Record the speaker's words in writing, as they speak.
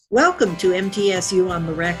Welcome to MTSU on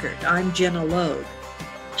the Record. I'm Jenna Logue.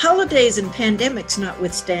 Holidays and pandemics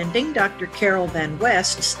notwithstanding, Dr. Carol Van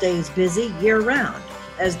West stays busy year-round.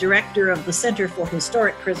 As director of the Center for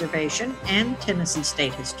Historic Preservation and Tennessee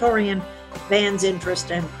State Historian, Van's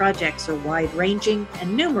interests and projects are wide-ranging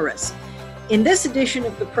and numerous. In this edition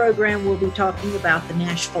of the program, we'll be talking about the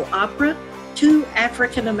Nashville Opera, two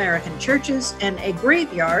African-American churches, and a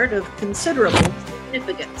graveyard of considerable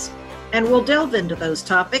significance. And we'll delve into those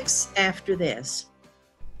topics after this.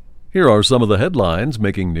 Here are some of the headlines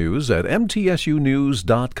making news at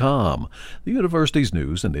mtsunews.com, the university's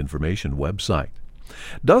news and information website.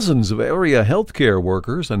 Dozens of area healthcare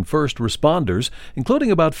workers and first responders, including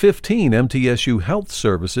about 15 MTSU Health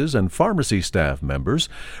Services and pharmacy staff members,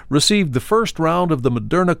 received the first round of the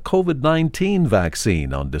Moderna COVID-19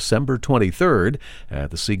 vaccine on December 23rd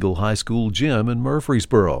at the Siegel High School gym in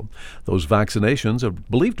Murfreesboro. Those vaccinations are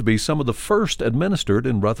believed to be some of the first administered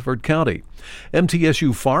in Rutherford County.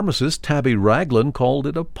 MTSU pharmacist Tabby Ragland called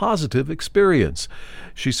it a positive experience.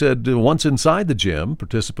 She said once inside the gym,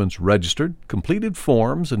 participants registered, completed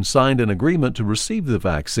forms, and signed an agreement to receive the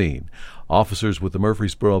vaccine. Officers with the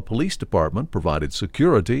Murfreesboro Police Department provided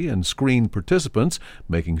security and screened participants,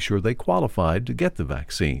 making sure they qualified to get the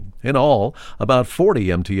vaccine. In all, about 40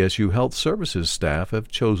 MTSU Health Services staff have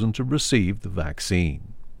chosen to receive the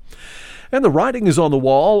vaccine. And the writing is on the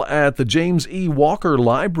wall at the James E. Walker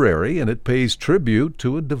Library, and it pays tribute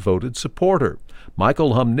to a devoted supporter.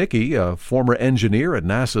 Michael Humnicki, a former engineer at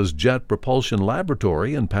NASA's Jet Propulsion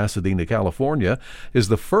Laboratory in Pasadena, California, is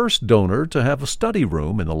the first donor to have a study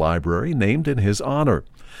room in the library named in his honor.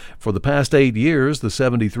 For the past 8 years, the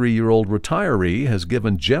 73-year-old retiree has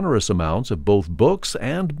given generous amounts of both books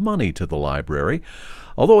and money to the library.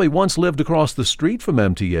 Although he once lived across the street from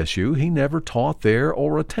MTSU, he never taught there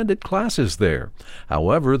or attended classes there.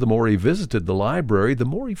 However, the more he visited the library, the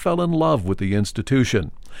more he fell in love with the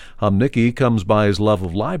institution. Humnicki comes by his love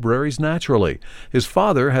of libraries naturally. His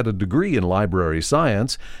father had a degree in library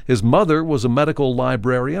science, his mother was a medical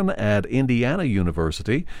librarian at Indiana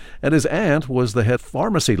University, and his aunt was the head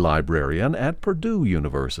pharmacy librarian at Purdue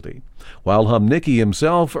University. While Humnicki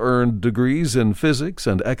himself earned degrees in physics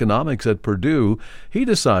and economics at Purdue, he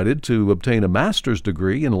decided to obtain a master's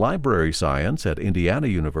degree in library science at Indiana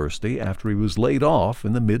University after he was laid off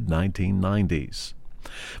in the mid-1990s.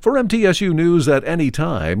 For MTSU News at any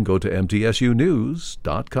time, go to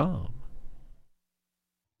mtsunews.com.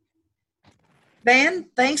 Van,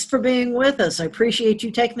 thanks for being with us. I appreciate you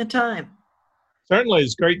taking the time. Certainly,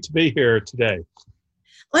 it's great to be here today.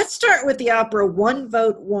 Let's start with the opera One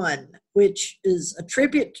Vote One, which is a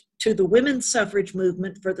tribute to the women's suffrage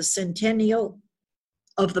movement for the centennial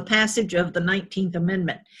of the passage of the 19th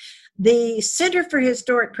Amendment. The Center for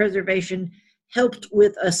Historic Preservation helped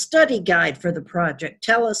with a study guide for the project.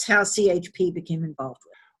 Tell us how CHP became involved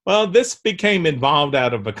with it. Well, this became involved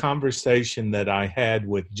out of a conversation that I had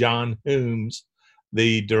with John Humes,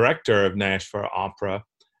 the director of Nashville Opera,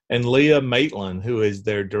 and Leah Maitland, who is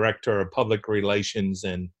their director of public relations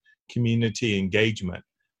and community engagement.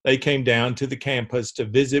 They came down to the campus to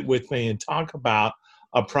visit with me and talk about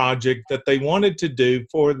a project that they wanted to do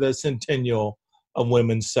for the centennial of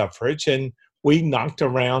women's suffrage. And we knocked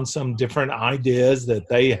around some different ideas that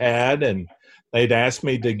they had, and they'd asked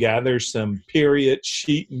me to gather some period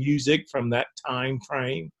sheet music from that time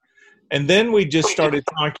frame. And then we just started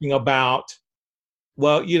talking about,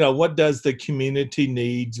 well, what does the community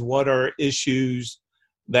needs? What are issues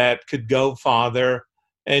that could go farther?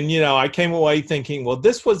 And, I came away thinking, well,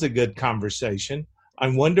 this was a good conversation. I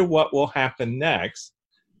wonder what will happen next.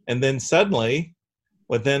 And then suddenly,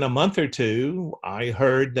 within a month or two, I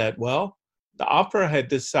heard that, well, the opera had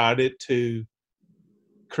decided to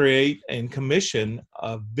create and commission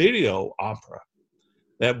a video opera,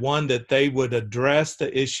 that they would address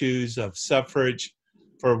the issues of suffrage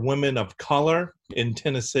for women of color in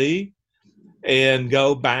Tennessee and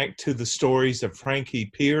go back to the stories of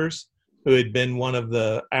Frankie Pierce, who had been one of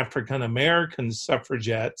the African-American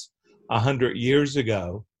suffragettes 100 years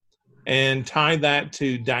ago, and tie that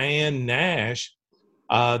to Diane Nash,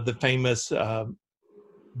 the famous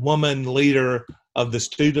woman leader of the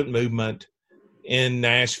student movement in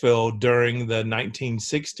Nashville during the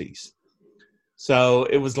 1960s. So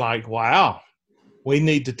it was like, wow, we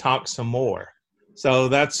need to talk some more. So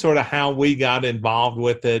that's sort of how we got involved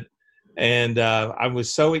with it. And I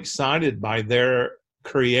was so excited by their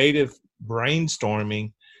creative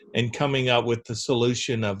brainstorming and coming up with the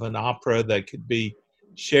solution of an opera that could be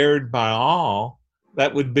shared by all,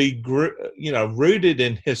 that would be, rooted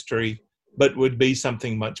in history, but would be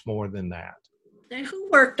something much more than that. Now, who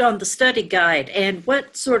worked on the study guide, and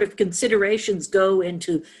what sort of considerations go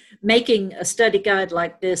into making a study guide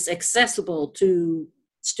like this accessible to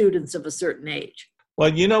students of a certain age?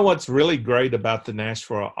 Well, you know what's really great about the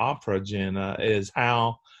Nashville Opera, Jenna, is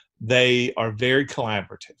how they are very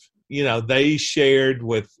collaborative. You know, they shared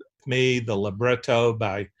with me the libretto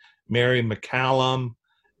by Mary McCallum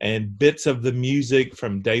and bits of the music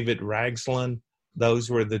from David Ragland. Those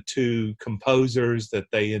were the two composers that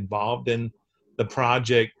they involved in the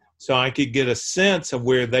project, so I could get a sense of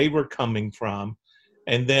where they were coming from.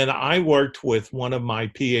 And then I worked with one of my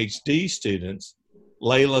PhD students,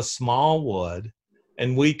 Layla Smallwood,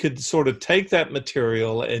 and we could sort of take that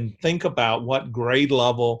material and think about what grade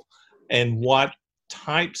level and what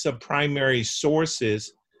types of primary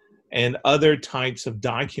sources and other types of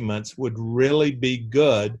documents would really be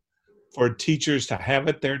good for teachers to have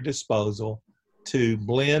at their disposal to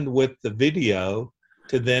blend with the video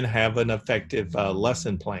to then have an effective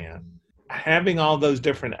lesson plan. Having all those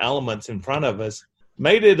different elements in front of us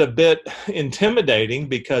made it a bit intimidating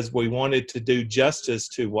because we wanted to do justice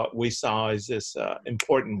to what we saw as this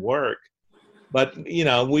important work. But, you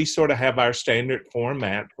know, we sort of have our standard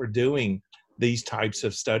format for doing these types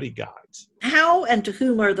of study guides. How and to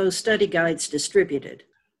whom are those study guides distributed?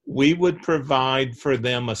 We would provide for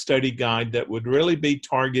them a study guide that would really be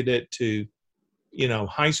targeted to, you know,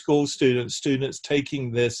 high school students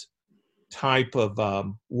taking this type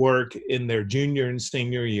of work in their junior and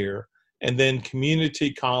senior year, and then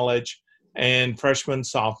community college and freshman,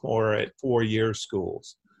 sophomore at 4-year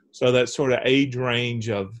schools. So that sort of age range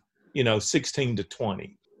of, you know, 16 to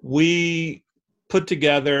 20. We put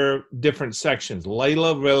together different sections.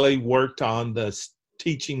 Layla really worked on the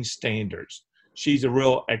teaching standards. She's a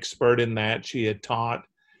real expert in that. She had taught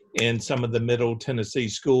in some of the Middle Tennessee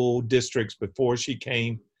school districts before she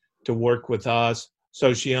came to work with us,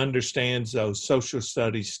 so she understands those social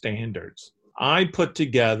studies standards. I put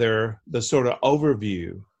together the sort of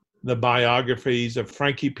overview, the biographies of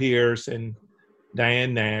Frankie Pierce and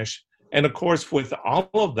Diane Nash. And of course, with all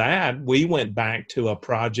of that, we went back to a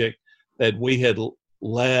project that we had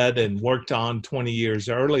led and worked on 20 years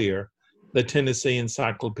earlier, the Tennessee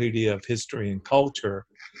Encyclopedia of History and Culture,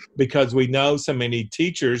 because we know so many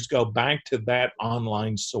teachers go back to that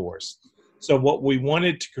online source. So what we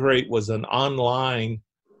wanted to create was an online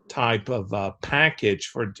type of package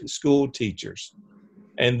for school teachers.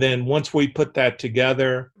 And then once we put that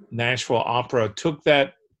together, Nashville Opera took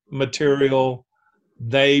that material,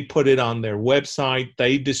 they put it on their website,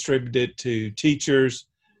 they distributed it to teachers,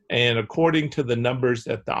 and according to the numbers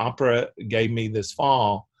that the opera gave me this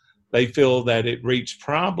fall, they feel that it reached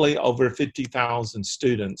probably over 50,000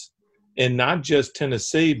 students in not just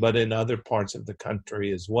Tennessee, but in other parts of the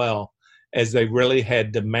country as well, as they really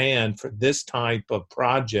had demand for this type of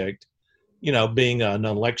project. You know, being an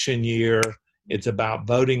election year, it's about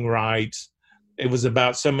voting rights. It was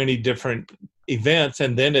about so many different events,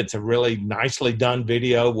 and then it's a really nicely done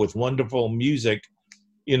video with wonderful music.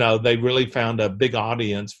 You know, they really found a big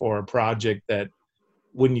audience for a project that,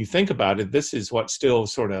 when you think about it, this is what still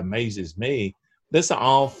sort of amazes me. This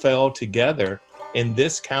all fell together in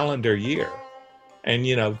this calendar year. And,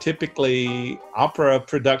 you know, typically opera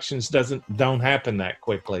productions don't happen that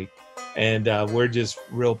quickly. And we're just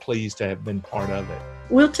real pleased to have been part of it.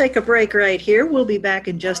 We'll take a break right here. We'll be back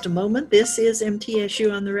in just a moment. This is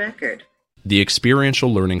MTSU on the Record. The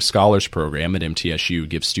Experiential Learning Scholars Program at MTSU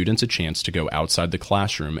gives students a chance to go outside the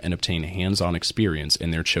classroom and obtain hands-on experience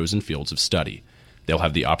in their chosen fields of study. They'll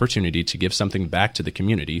have the opportunity to give something back to the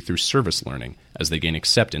community through service learning as they gain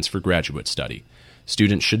acceptance for graduate study.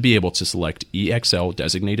 Students should be able to select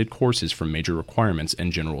EXL-designated courses from major requirements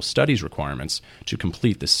and general studies requirements to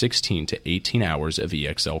complete the 16 to 18 hours of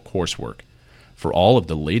EXL coursework. For all of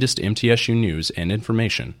the latest MTSU news and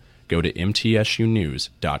information, go to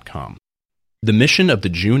mtsunews.com. The mission of the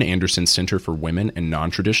June Anderson Center for Women and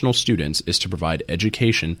Non-Traditional Students is to provide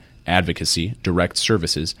education, advocacy, direct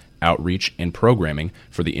services, outreach, and programming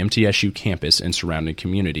for the MTSU campus and surrounding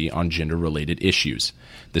community on gender-related issues.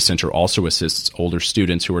 The center also assists older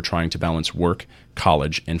students who are trying to balance work,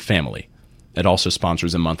 college, and family. It also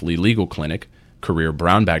sponsors a monthly legal clinic, career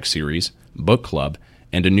brown bag series, book club,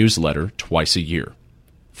 and a newsletter twice a year.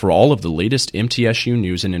 For all of the latest MTSU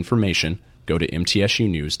news and information, go to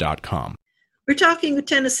mtsunews.com. We're talking with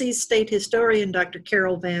Tennessee's state historian, Dr.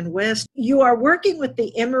 Carol Van West. You are working with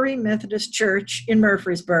the Emory Methodist Church in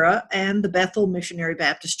Murfreesboro and the Bethel Missionary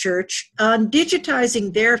Baptist Church on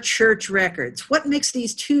digitizing their church records. What makes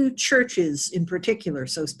these two churches in particular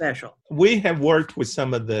so special? We have worked with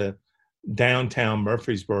some of the downtown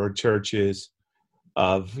Murfreesboro churches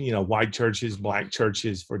of, you know, white churches, black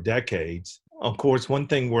churches for decades. of course, one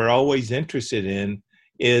thing we're always interested in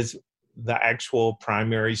is the actual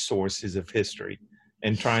primary sources of history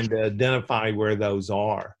and trying to identify where those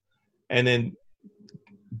are. And in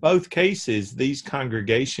both cases, these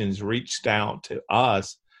congregations reached out to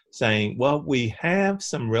us saying, well, we have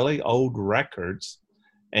some really old records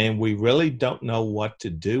and we really don't know what to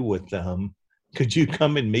do with them. Could you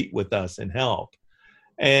come and meet with us and help?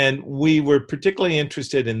 And we were particularly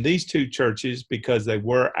interested in these two churches because they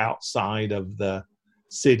were outside of the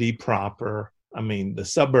city proper. I mean, the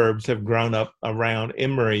suburbs have grown up around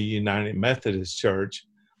Emory United Methodist Church,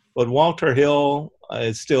 but Walter Hill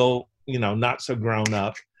is still, not so grown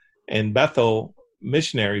up. And Bethel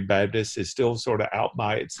Missionary Baptist is still sort of out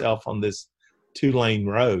by itself on this 2-lane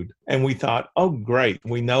road. And we thought, oh, great.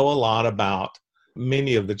 We know a lot about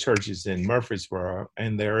many of the churches in Murfreesboro,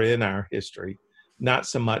 and they're in our history, not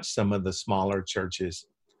so much some of the smaller churches.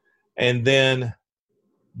 And then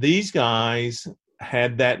these guys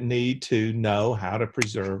had that need to know how to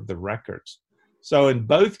preserve the records. So in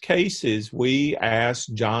both cases, we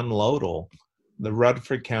asked John Lodell, the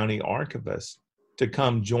Rutherford County archivist, to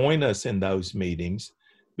come join us in those meetings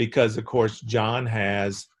because, of course, John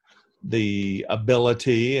has the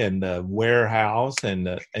ability and the warehouse and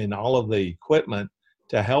all of the equipment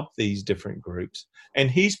to help these different groups. And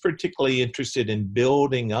he's particularly interested in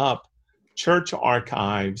building up church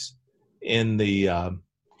archives in the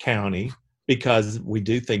county because we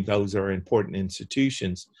do think those are important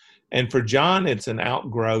institutions. And for John, it's an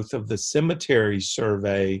outgrowth of the cemetery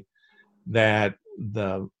survey that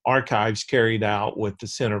the archives carried out with the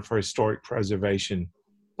Center for Historic Preservation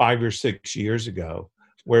 5 or 6 years ago,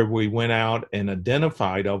 where we went out and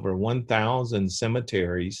identified over 1,000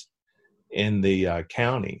 cemeteries in the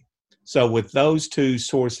county. So with those two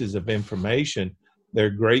sources of information, they're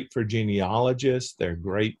great for genealogists. They're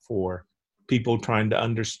great for people trying to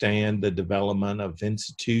understand the development of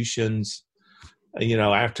institutions.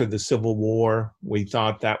 After the Civil War, we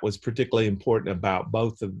thought that was particularly important about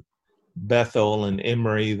both of Bethel and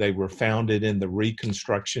Emory. They were founded in the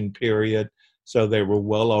Reconstruction period, so they were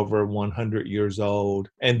well over 100 years old.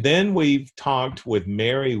 And then we've talked with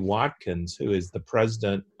Mary Watkins, who is the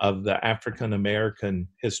president of the African American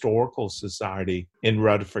Historical Society in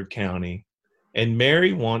Rutherford County. And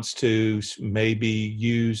Mary wants to maybe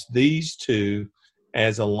use these two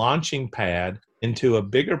as a launching pad into a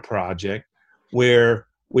bigger project where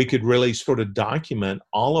we could really sort of document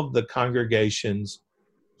all of the congregations,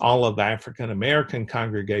 all of the African American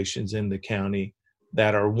congregations in the county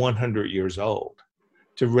that are 100 years old,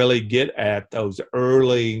 to really get at those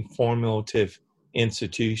early formative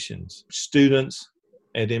institutions. Students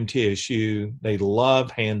at MTSU, they love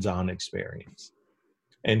hands-on experience.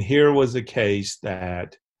 And here was a case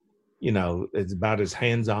that, it's about as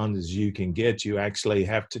hands-on as you can get. You actually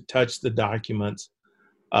have to touch the documents,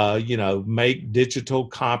 make digital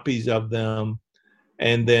copies of them,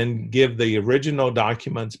 and then give the original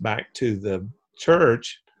documents back to the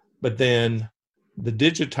church. But then the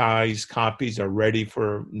digitized copies are ready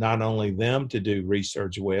for not only them to do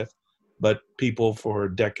research with, but people for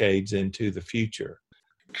decades into the future.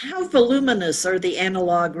 How voluminous are the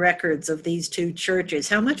analog records of these two churches?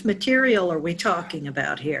 How much material are we talking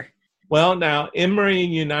about here? Well, now, Emory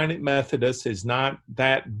United Methodist is not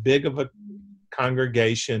that big of a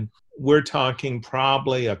congregation. We're talking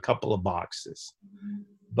probably a couple of boxes.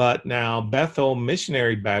 But now Bethel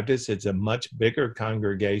Missionary Baptist, it's a much bigger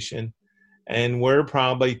congregation. And we're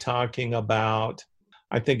probably talking about,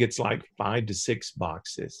 I think it's like 5 to 6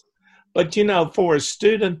 boxes. But, for a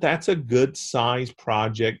student, that's a good size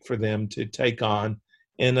project for them to take on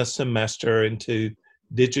in a semester and to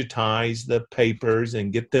digitize the papers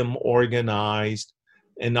and get them organized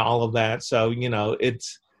and all of that. So,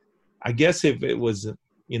 I guess if it was,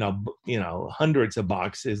 hundreds of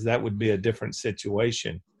boxes, that would be a different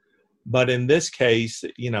situation. But in this case,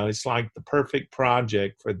 it's like the perfect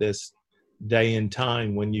project for this day and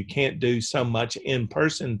time when you can't do so much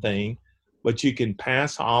in-person thing, but you can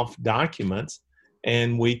pass off documents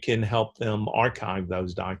and we can help them archive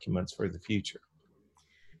those documents for the future.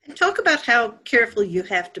 And talk about how careful you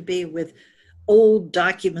have to be with old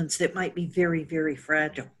documents that might be very, very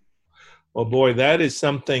fragile. Well, boy, that is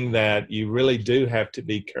something that you really do have to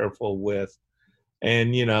be careful with. And,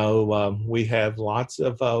 we have lots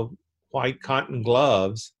of white cotton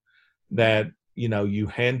gloves that, you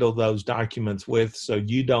handle those documents with so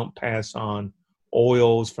you don't pass on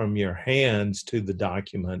oils from your hands to the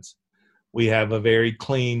documents. We have a very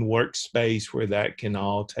clean workspace where that can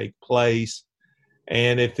all take place.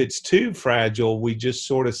 And if it's too fragile, we just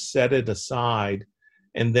sort of set it aside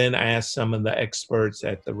and then ask some of the experts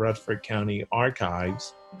at the Rutherford County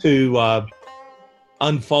Archives to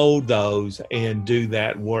unfold those and do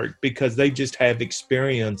that work because they just have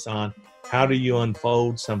experience on how do you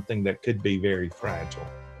unfold something that could be very fragile.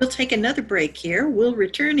 We'll take another break here. We'll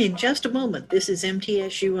return in just a moment. This is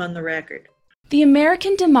MTSU on the Record. The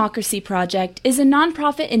American Democracy Project is a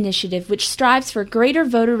nonprofit initiative which strives for greater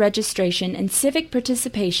voter registration and civic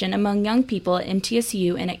participation among young people at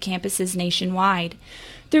MTSU and at campuses nationwide.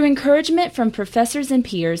 Through encouragement from professors and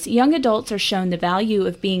peers, young adults are shown the value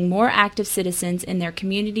of being more active citizens in their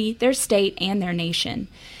community, their state, and their nation.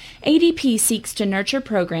 ADP seeks to nurture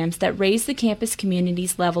programs that raise the campus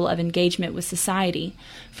community's level of engagement with society.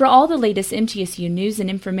 For all the latest MTSU news and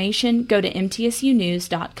information, go to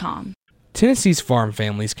mtsunews.com. Tennessee's farm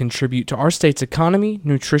families contribute to our state's economy,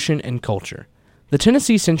 nutrition, and culture. The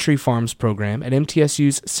Tennessee Century Farms program at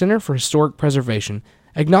MTSU's Center for Historic Preservation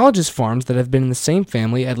acknowledges farms that have been in the same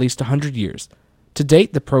family at least 100 years. To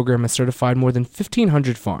date, the program has certified more than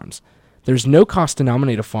 1,500 farms. There is no cost to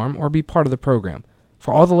nominate a farm or be part of the program.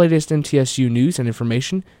 For all the latest MTSU news and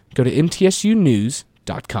information, go to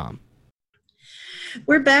mtsunews.com.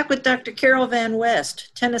 We're back with Dr. Carol Van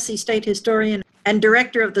West, Tennessee State Historian and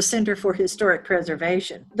Director of the Center for Historic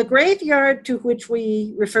Preservation. The graveyard to which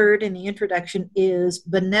we referred in the introduction is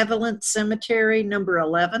Benevolent Cemetery number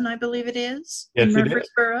 11, I believe it is, yes, in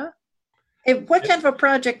Murfreesboro. What kind of a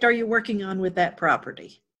project are you working on with that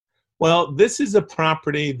property? Well, this is a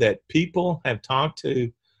property that people have talked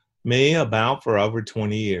to me about for over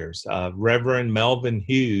 20 years. Reverend Melvin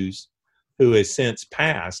Hughes, who has since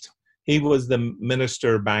passed, he was the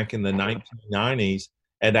minister back in the 1990s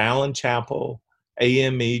at Allen Chapel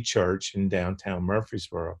AME Church in downtown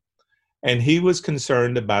Murfreesboro. And he was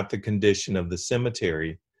concerned about the condition of the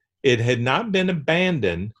cemetery. It had not been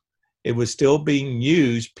abandoned. It was still being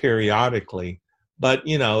used periodically, but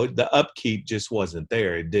the upkeep just wasn't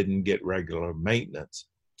there. It didn't get regular maintenance.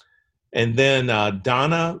 And then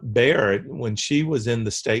Donna Barrett, when she was in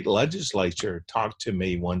the state legislature, talked to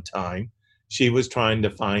me one time. She was trying to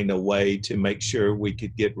find a way to make sure we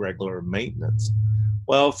could get regular maintenance.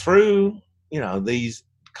 Well, through these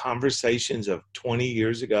conversations of 20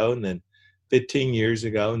 years ago and then 15 years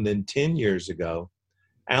ago and then 10 years ago,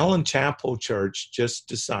 Allen Chapel Church just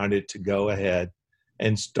decided to go ahead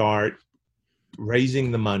and start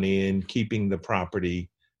raising the money and keeping the property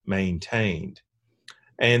maintained.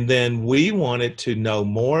 And then we wanted to know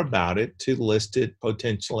more about it to list it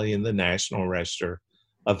potentially in the National Register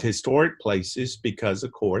of Historic Places because,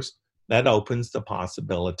 of course, that opens the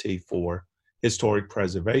possibility for historic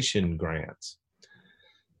preservation grants.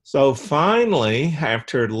 So finally,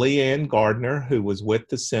 after Leanne Gardner, who was with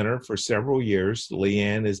the center for several years,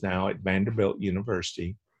 Leanne is now at Vanderbilt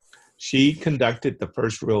University, she conducted the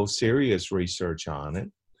first real serious research on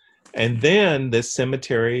it. And then this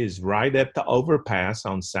cemetery is right at the overpass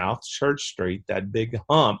on South Church Street, that big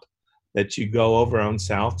hump that you go over on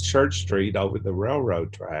South Church Street over the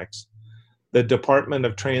railroad tracks. The Department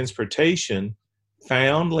of Transportation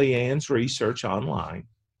found Leanne's research online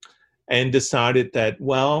and decided that,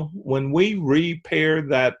 well, when we repair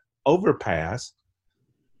that overpass,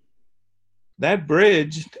 that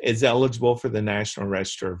bridge is eligible for the National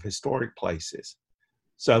Register of Historic Places.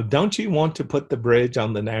 So don't you want to put the bridge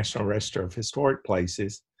on the National Register of Historic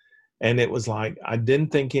Places? And it was like, I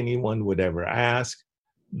didn't think anyone would ever ask.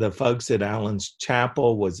 The folks at Allen's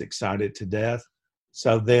Chapel was excited to death.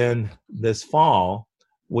 So then this fall,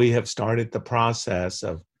 we have started the process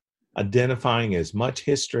of identifying as much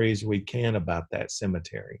history as we can about that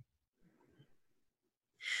cemetery.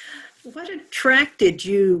 What attracted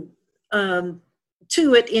you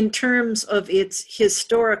to it in terms of its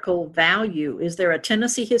historical value? Is there a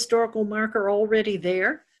Tennessee historical marker already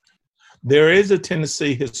there? There is a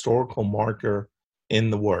Tennessee historical marker in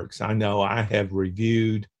the works. I know I have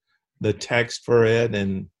reviewed the text for it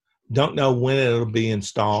and don't know when it'll be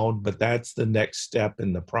installed, but that's the next step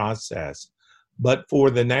in the process. But for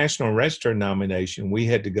the National Register nomination, we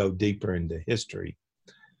had to go deeper into history.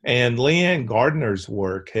 And Leanne Gardner's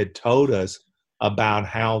work had told us about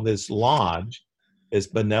how this lodge, this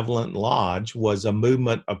benevolent lodge, was a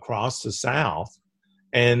movement across the South.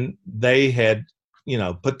 And they had,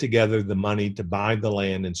 put together the money to buy the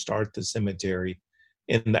land and start the cemetery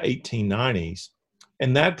in the 1890s.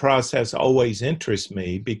 And that process always interests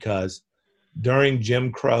me because during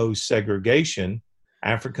Jim Crow segregation,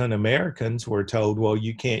 African Americans were told, well,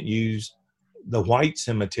 you can't use the white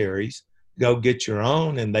cemeteries, go get your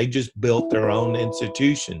own, and they just built their own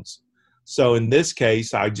institutions. So in this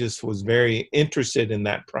case, I just was very interested in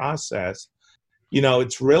that process.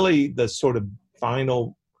 It's really the sort of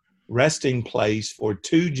final resting place for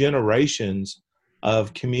two generations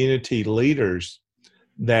of community leaders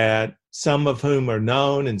that some of whom are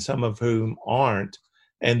known and some of whom aren't.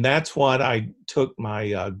 And that's what I took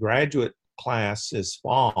my graduate class this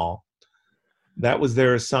fall. That was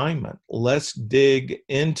their assignment. Let's dig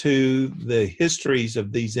into the histories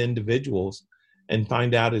of these individuals and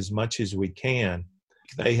find out as much as we can.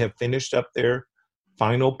 They have finished up their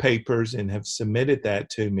final papers and have submitted that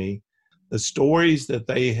to me. The stories that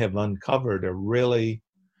they have uncovered are really,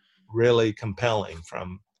 really compelling,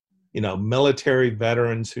 from, military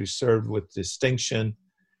veterans who served with distinction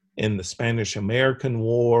in the Spanish-American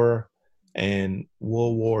War and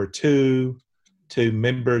World War II, to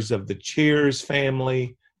members of the Cheers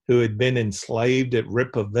family who had been enslaved at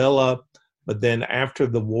Rippavilla, but then after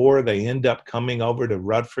the war, they end up coming over to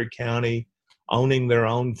Rutherford County, owning their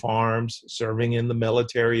own farms, serving in the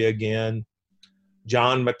military again.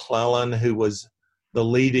 John McClellan, who was the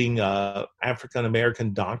leading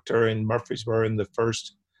African-American doctor in Murfreesboro in the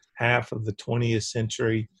first half of the 20th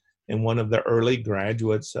century, and one of the early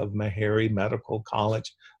graduates of Meharry Medical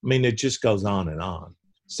College. I mean, it just goes on and on.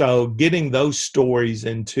 So getting those stories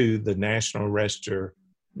into the National Register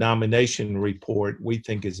nomination report, we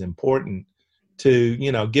think is important to,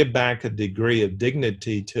 give back a degree of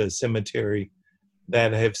dignity to a cemetery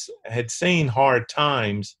that had seen hard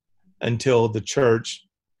times until the church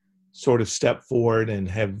sort of stepped forward and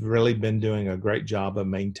have really been doing a great job of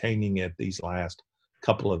maintaining it these last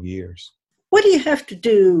couple of years. What do you have to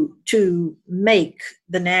do to make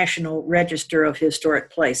the National Register of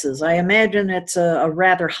Historic Places? I imagine it's a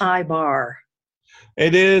rather high bar.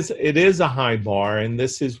 It is a high bar, and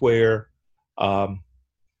this is where,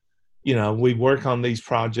 we work on these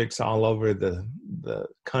projects all over the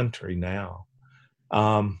country now.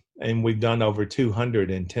 And we've done over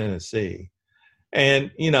 200 in Tennessee.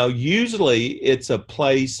 And, usually it's a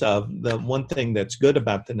place of, the one thing that's good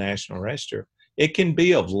about the National Register, it can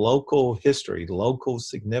be of local history, local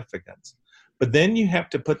significance. But then you have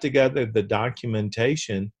to put together the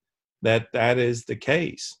documentation that is the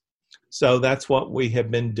case. So that's what we have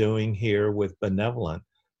been doing here with Benevolent,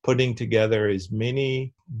 putting together as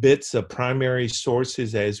many bits of primary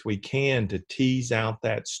sources as we can to tease out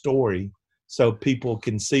that story so people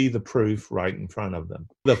can see the proof right in front of them.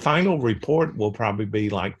 The final report will probably be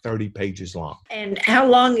like 30 pages long. And how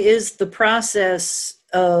long is the process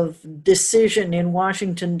of decision in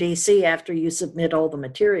Washington, D.C. after you submit all the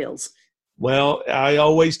materials? Well, I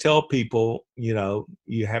always tell people, you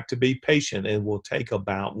have to be patient. It will take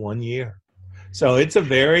about 1 year. So it's a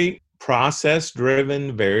very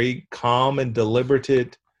process-driven, very calm and deliberative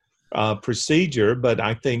procedure, but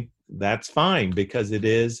I think that's fine because it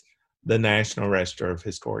is the National Register of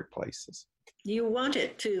Historic Places. You want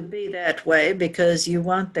it to be that way because you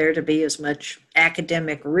want there to be as much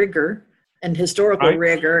academic rigor and historical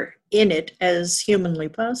rigor in it as humanly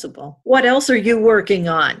possible. What else are you working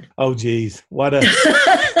on? Oh, geez. What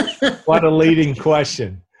a leading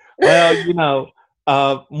question. Well,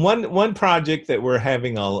 one project that we're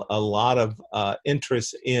having a lot of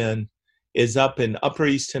interest in is up in Upper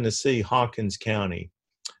East Tennessee, Hawkins County.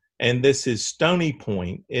 And this is Stony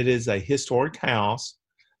Point. It is a historic house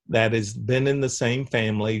that has been in the same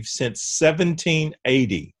family since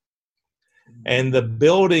 1780. And the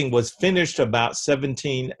building was finished about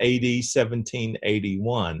 1780,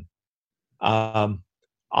 1781.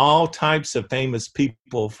 All types of famous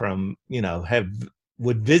people from,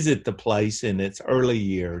 would visit the place in its early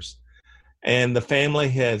years. And the family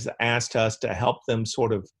has asked us to help them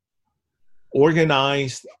sort of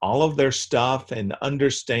organize all of their stuff and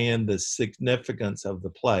understand the significance of the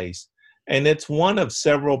place. And it's one of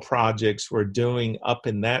several projects we're doing up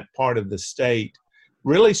in that part of the state,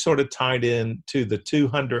 really sort of tied in to the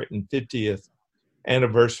 250th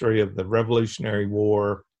anniversary of the Revolutionary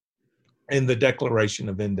War and the Declaration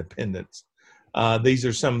of Independence. These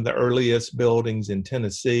are some of the earliest buildings in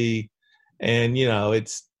Tennessee. And,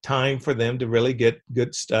 it's time for them to really get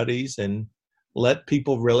good studies and let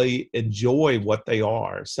people really enjoy what they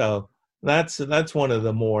are. So that's one of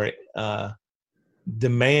the more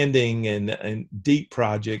demanding and deep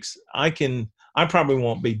projects. I probably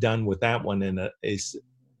won't be done with that one in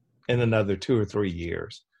another 2 or 3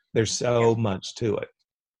 years. There's so much to it.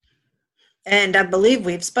 And I believe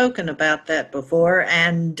we've spoken about that before.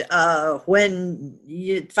 And when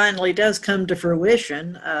it finally does come to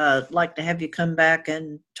fruition, I'd like to have you come back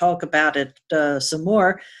and talk about it some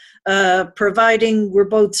more, providing we're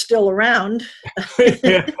both still around.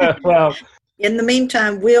 Yeah, well, in the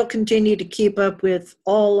meantime, we'll continue to keep up with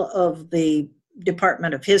all of the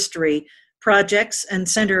Department of History projects and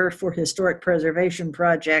Center for Historic Preservation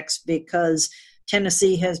projects, because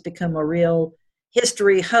Tennessee has become a real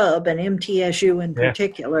history hub, and MTSU in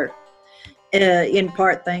particular. in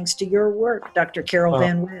part thanks to your work, Dr. Carol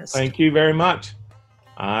Van West. Thank you very much.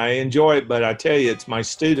 I enjoy it, but I tell you, it's my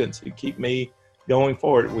students who keep me going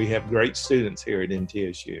forward. We have great students here at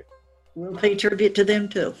MTSU. We'll pay tribute to them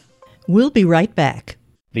too. We'll be right back.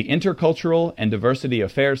 The Intercultural and Diversity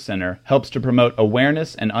Affairs Center helps to promote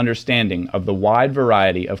awareness and understanding of the wide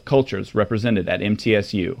variety of cultures represented at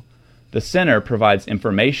MTSU. The center provides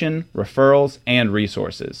information, referrals, and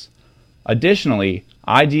resources. Additionally,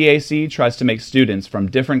 IDAC tries to make students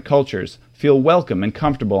from different cultures feel welcome and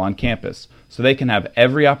comfortable on campus so they can have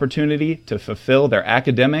every opportunity to fulfill their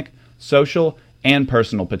academic, social, and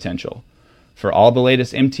personal potential. For all the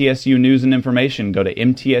latest MTSU news and information, go to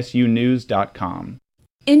mtsunews.com.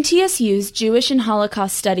 MTSU's Jewish and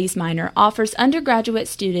Holocaust Studies minor offers undergraduate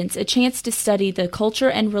students a chance to study the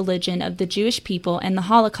culture and religion of the Jewish people and the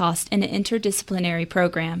Holocaust in an interdisciplinary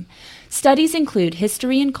program. Studies include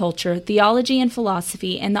history and culture, theology and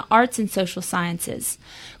philosophy, and the arts and social sciences.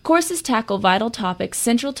 Courses tackle vital topics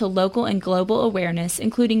central to local and global awareness,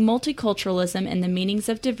 including multiculturalism and the meanings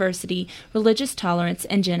of diversity, religious tolerance,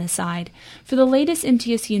 and genocide. For the latest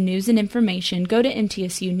MTSU news and information, go to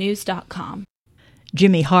mtsunews.com.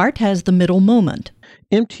 Jimmy Hart has the middle moment.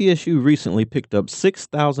 MTSU recently picked up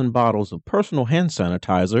 6,000 bottles of personal hand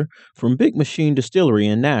sanitizer from Big Machine Distillery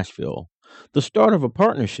in Nashville, the start of a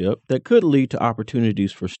partnership that could lead to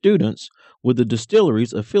opportunities for students with the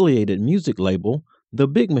distillery's affiliated music label, the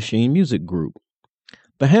Big Machine Music Group.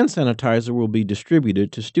 The hand sanitizer will be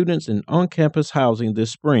distributed to students in on-campus housing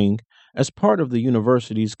this spring as part of the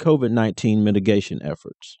university's COVID-19 mitigation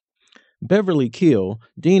efforts. Beverly Keel,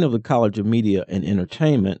 Dean of the College of Media and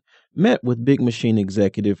Entertainment, met with Big Machine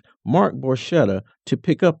executive Mark Borchetta to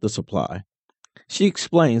pick up the supply. She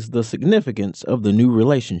explains the significance of the new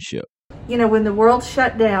relationship. You know, when the world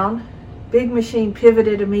shut down, Big Machine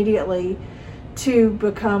pivoted immediately to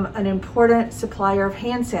become an important supplier of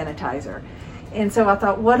hand sanitizer. And so I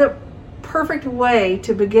thought, what a perfect way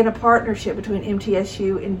to begin a partnership between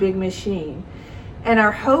MTSU and Big Machine. And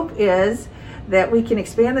our hope is that we can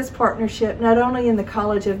expand this partnership not only in the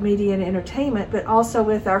College of Media and Entertainment, but also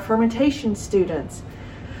with our fermentation students.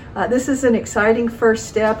 This is an exciting first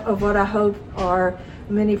step of what I hope are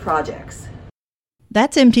many projects.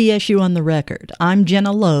 That's MTSU on the Record. I'm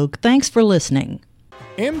Jenna Logue. Thanks for listening.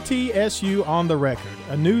 MTSU on the Record,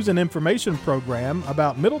 a news and information program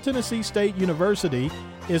about Middle Tennessee State University,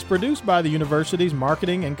 is produced by the university's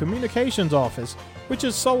Marketing and Communications Office, which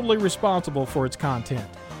is solely responsible for its content.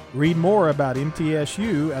 Read more about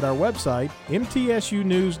MTSU at our website,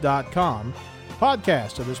 mtsunews.com.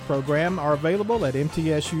 Podcasts of this program are available at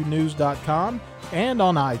mtsunews.com and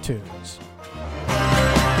on iTunes.